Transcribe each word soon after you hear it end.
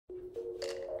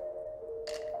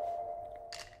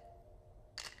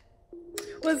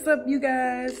What's up, you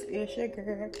guys? It's your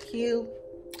girl Q,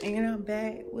 and I'm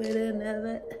back with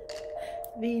another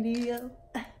video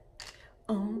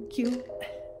on Q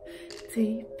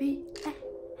TV.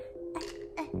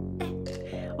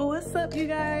 What's up, you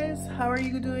guys? How are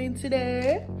you doing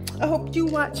today? I hope you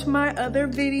watched my other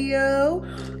video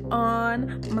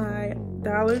on my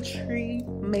Dollar Tree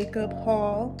makeup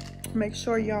haul. Make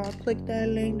sure y'all click that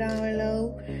link down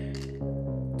below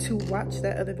to watch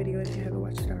that other video if you haven't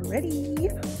watched it already.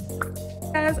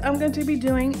 Guys, I'm going to be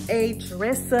doing a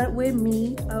dress up with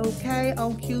me, okay,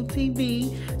 on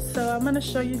QTV. So I'm going to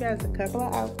show you guys a couple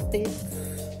of outfits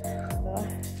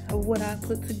of what I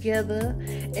put together,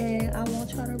 and I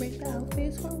want y'all to rate the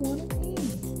outfits for 1 to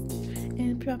 10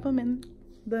 and drop them in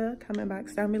the comment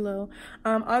box down below.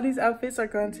 All these outfits are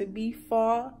going to be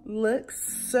fall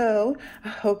looks, so I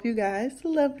hope you guys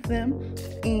love them,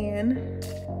 and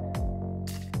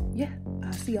yeah,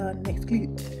 I'll see y'all in the next clip.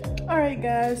 All right,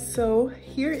 guys, so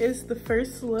here is the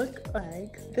first look.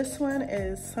 Like, this one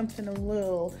is something a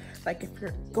little like if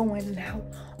you're going out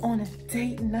on a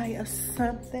date night or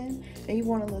something and you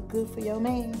want to look good for your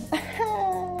man.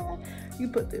 You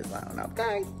put this on,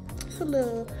 okay? It's a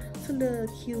little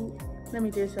cute. Let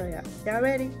me just show y'all. Y'all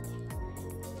ready?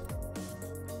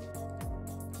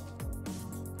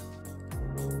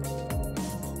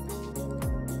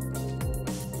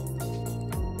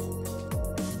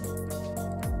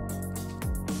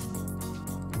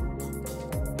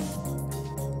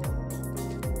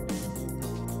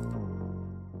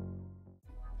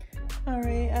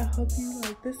 Alright, I hope you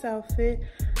like this outfit.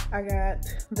 I got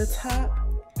the top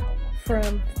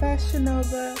from Fashion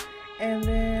Nova, and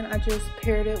then I just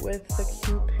paired it with the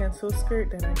cute pencil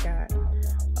skirt that I got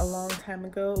a long time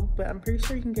ago. But I'm pretty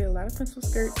sure you can get a lot of pencil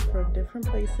skirts from different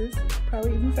places,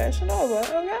 probably even Fashion Nova,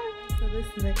 okay? So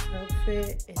this next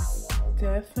outfit is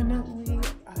definitely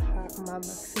a hot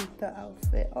mamacita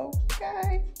outfit,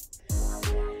 okay?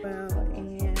 Well,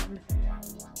 and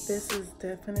this is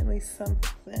definitely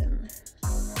something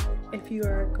if you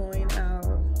are going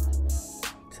out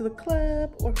to the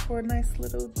club or for a nice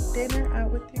little dinner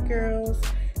out with your girls.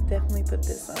 Definitely put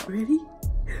this on. Ready?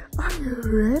 Are you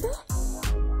ready?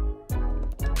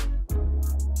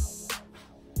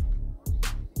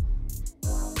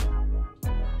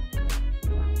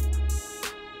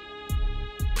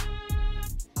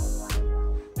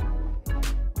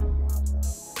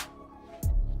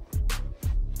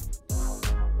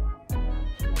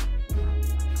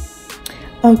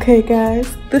 Okay,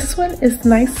 guys, this one is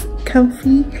nice,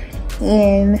 comfy,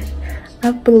 and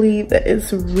I believe that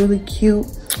it's really cute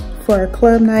for a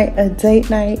club night, a date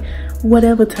night,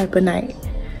 whatever type of night,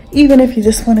 even if you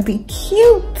just want to be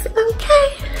cute,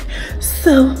 okay?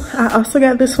 So I also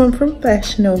got this one from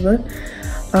Fashion Nova.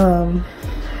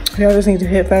 You always need to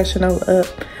hit Fashion Nova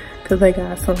up because they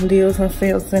got some deals and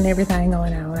sales and everything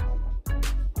going on.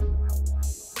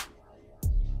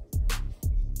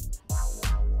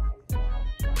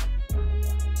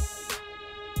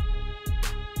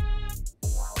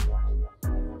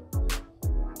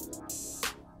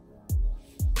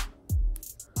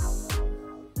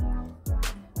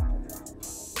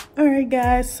 All right,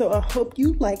 guys, so I hope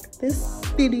you like this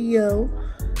video,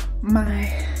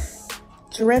 my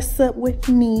dress up with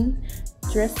me,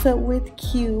 dress up with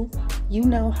Q. You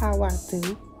know how I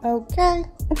do, okay?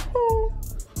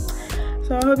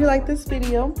 So I hope you like this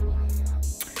video.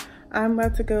 I'm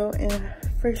about to go and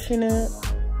freshen up,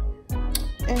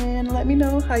 and let me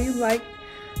know how you like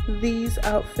these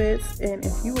outfits, and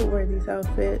if you would wear these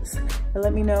outfits, and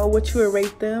let me know what you would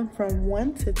rate them from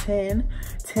 1 to 10,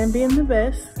 10 being the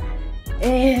best.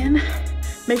 And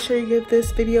make sure you give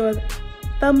this video a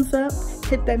thumbs up,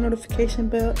 hit that notification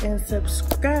bell, and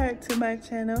subscribe to my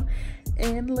channel,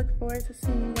 and look forward to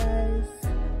seeing you guys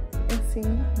and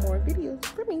seeing more videos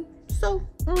from me. So